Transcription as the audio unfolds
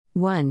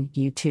1.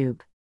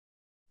 YouTube.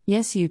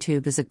 Yes,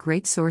 YouTube is a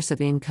great source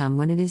of income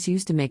when it is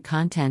used to make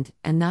content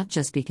and not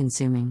just be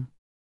consuming.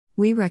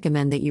 We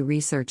recommend that you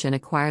research and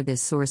acquire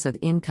this source of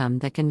income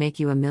that can make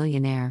you a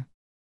millionaire.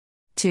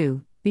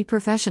 2. Be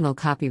professional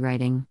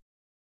copywriting.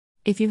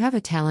 If you have a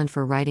talent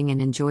for writing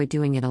and enjoy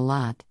doing it a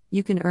lot,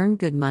 you can earn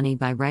good money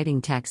by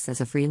writing texts as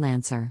a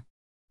freelancer.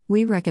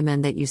 We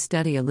recommend that you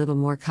study a little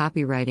more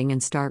copywriting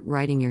and start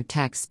writing your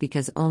texts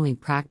because only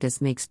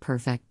practice makes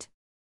perfect.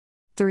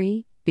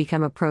 3.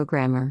 Become a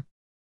programmer.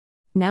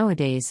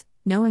 Nowadays,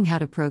 knowing how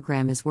to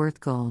program is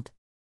worth gold.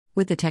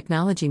 With the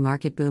technology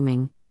market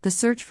booming, the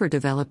search for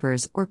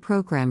developers or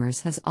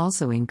programmers has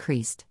also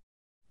increased.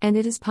 And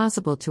it is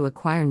possible to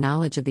acquire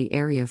knowledge of the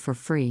area for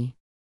free.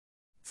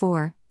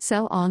 4.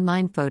 Sell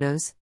online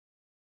photos.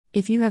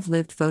 If you have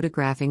lived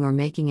photographing or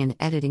making and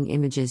editing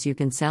images, you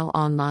can sell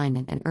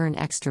online and earn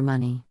extra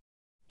money.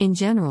 In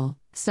general,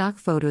 stock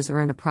photos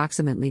earn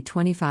approximately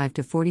 25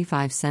 to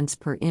 45 cents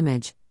per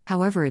image,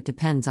 however, it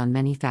depends on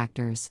many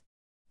factors.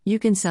 You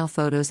can sell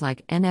photos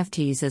like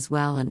NFTs as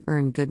well and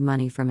earn good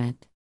money from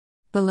it.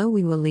 Below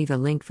we will leave a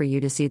link for you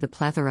to see the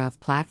plethora of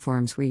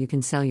platforms where you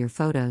can sell your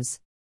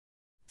photos.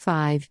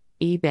 5.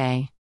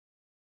 eBay.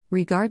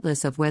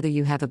 Regardless of whether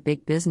you have a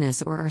big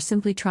business or are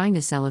simply trying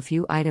to sell a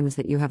few items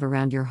that you have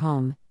around your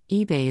home,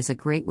 eBay is a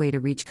great way to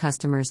reach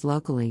customers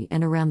locally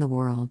and around the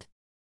world.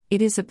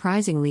 It is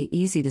surprisingly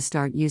easy to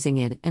start using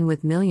it, and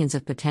with millions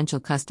of potential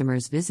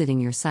customers visiting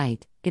your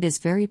site, it is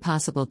very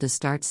possible to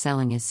start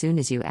selling as soon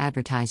as you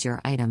advertise your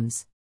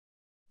items.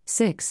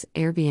 6.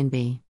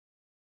 Airbnb.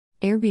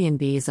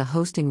 Airbnb is a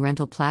hosting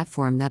rental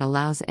platform that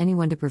allows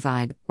anyone to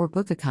provide or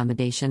book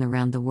accommodation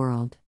around the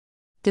world.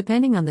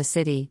 Depending on the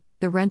city,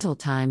 the rental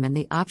time, and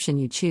the option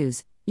you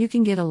choose, you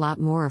can get a lot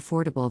more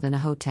affordable than a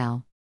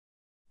hotel.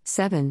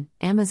 7.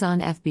 Amazon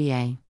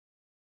FBA.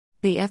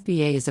 The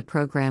FBA is a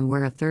program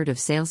where a third of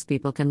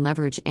salespeople can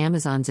leverage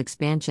Amazon's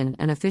expansion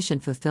and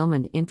efficient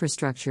fulfillment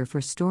infrastructure for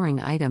storing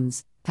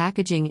items,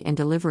 packaging and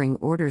delivering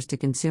orders to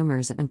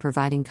consumers, and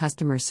providing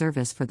customer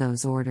service for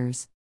those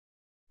orders.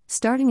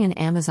 Starting an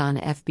Amazon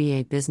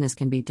FBA business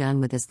can be done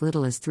with as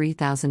little as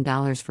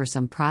 $3,000 for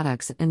some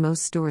products, and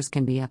most stores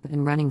can be up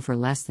and running for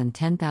less than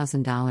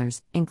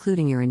 $10,000,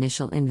 including your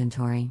initial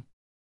inventory.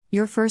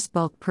 Your first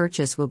bulk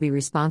purchase will be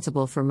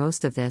responsible for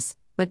most of this,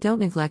 but don't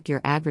neglect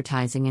your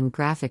advertising and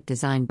graphic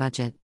design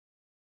budget.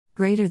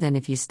 Greater than.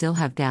 If you still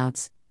have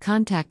doubts,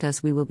 contact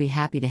us, we will be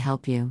happy to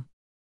help you.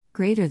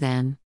 Greater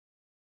than.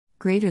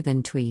 Greater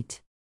than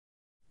tweet.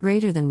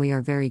 Greater than. We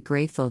are very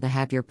grateful to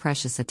have your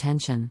precious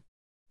attention.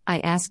 I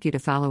ask you to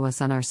follow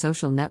us on our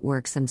social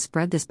networks and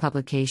spread this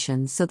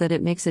publication so that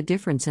it makes a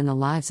difference in the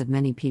lives of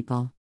many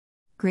people.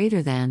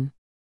 Greater than.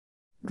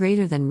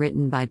 Greater than,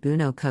 written by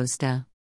Bruno Costa.